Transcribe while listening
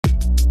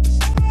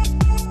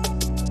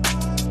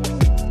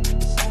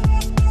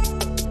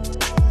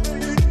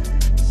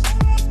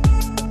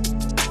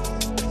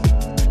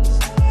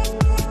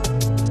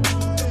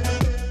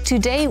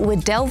Today, we're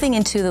delving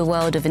into the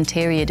world of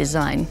interior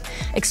design,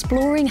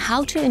 exploring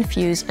how to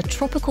infuse a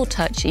tropical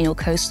touch in your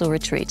coastal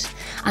retreat.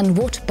 And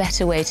what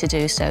better way to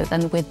do so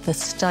than with the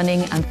stunning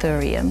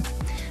Anthurium.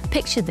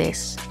 Picture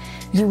this.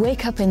 You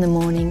wake up in the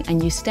morning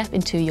and you step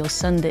into your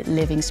sunlit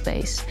living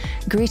space,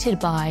 greeted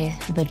by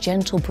the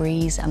gentle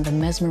breeze and the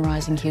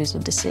mesmerizing hues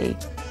of the sea.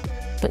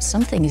 But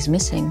something is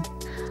missing.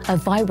 A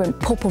vibrant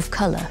pop of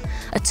color,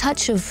 a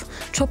touch of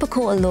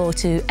tropical allure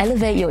to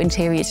elevate your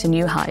interior to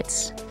new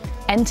heights.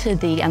 Enter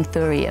the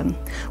Anthurium,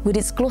 with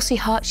its glossy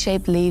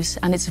heart-shaped leaves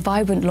and its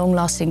vibrant,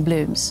 long-lasting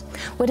blooms.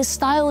 Whether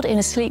styled in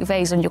a sleek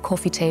vase on your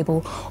coffee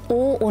table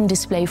or on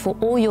display for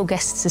all your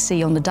guests to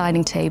see on the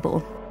dining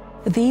table,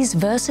 these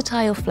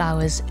versatile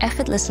flowers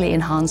effortlessly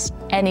enhance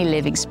any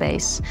living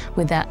space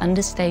with their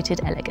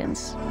understated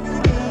elegance.